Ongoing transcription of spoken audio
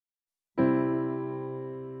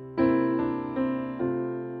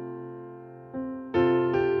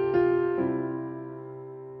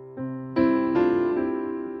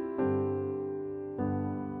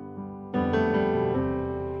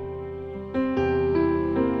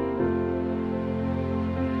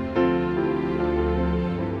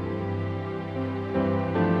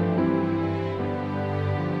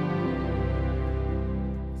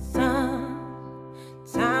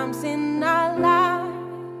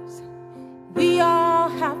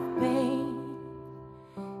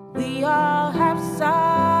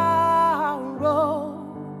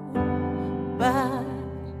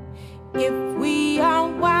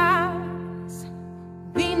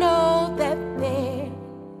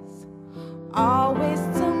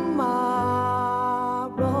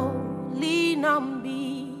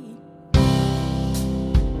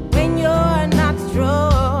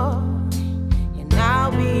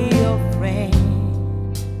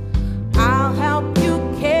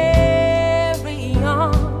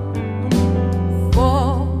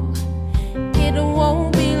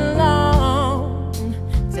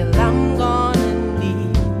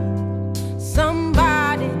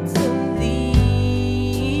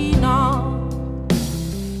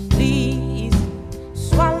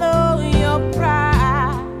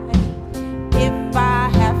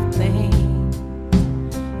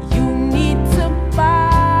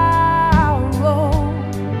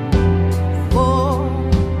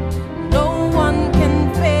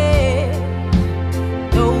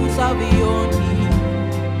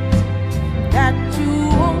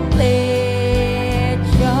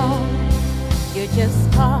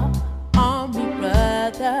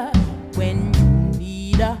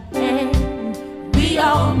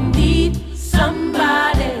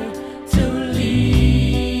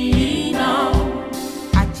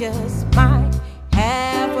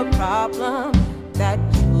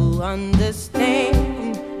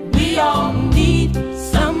understand. We all need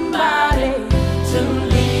somebody to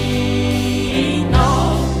lean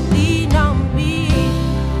on. Lean on me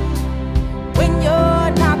when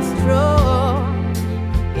you're not strong,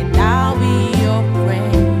 and I'll be your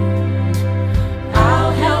friend.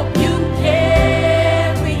 I'll help you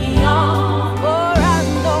carry on, for I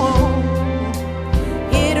know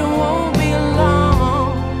it won't be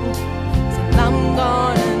long till I'm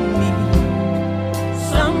gonna need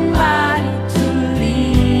somebody to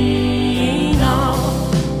lean on.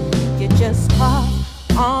 You just call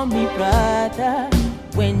on me, brother,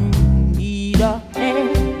 when you need a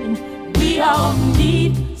hand. We all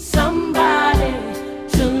need somebody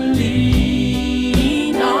to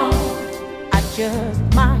lean on. I just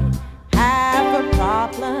might have a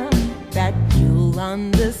problem that you'll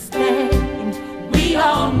understand. We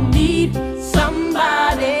all need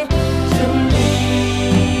somebody to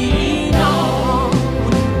lean on.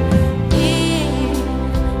 If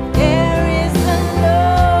there is a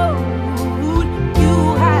load you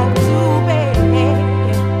have to bear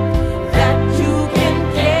that you can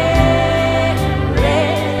carry,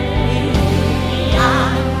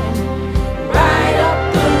 I'm right up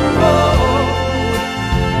the road.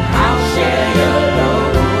 I'll share your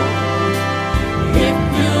load if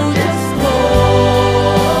you just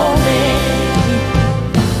hold me.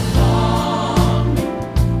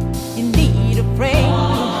 You need a friend,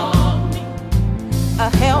 a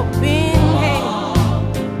helping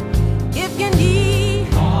hand. If you need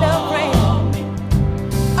a friend,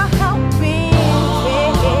 a helping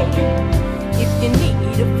hand. If you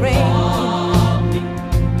need a friend,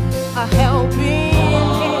 a helping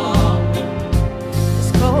hand,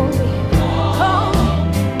 just call me, call me,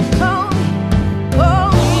 call me, call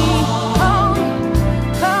me,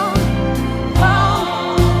 call me,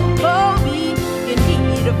 call me. You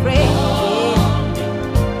need a friend,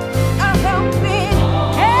 a helping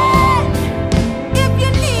hand. If you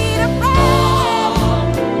need a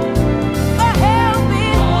friend, a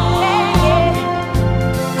helping hand,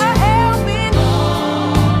 a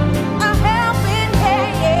helping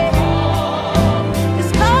hand.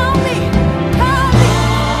 Just call me, call me,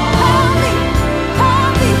 call me, call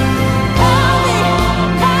me, call me,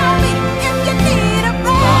 call me. If you need a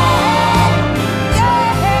friend, yeah.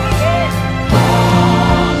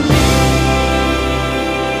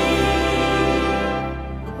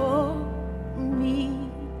 Call me,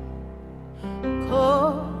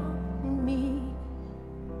 call me,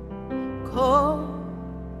 call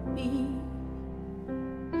me.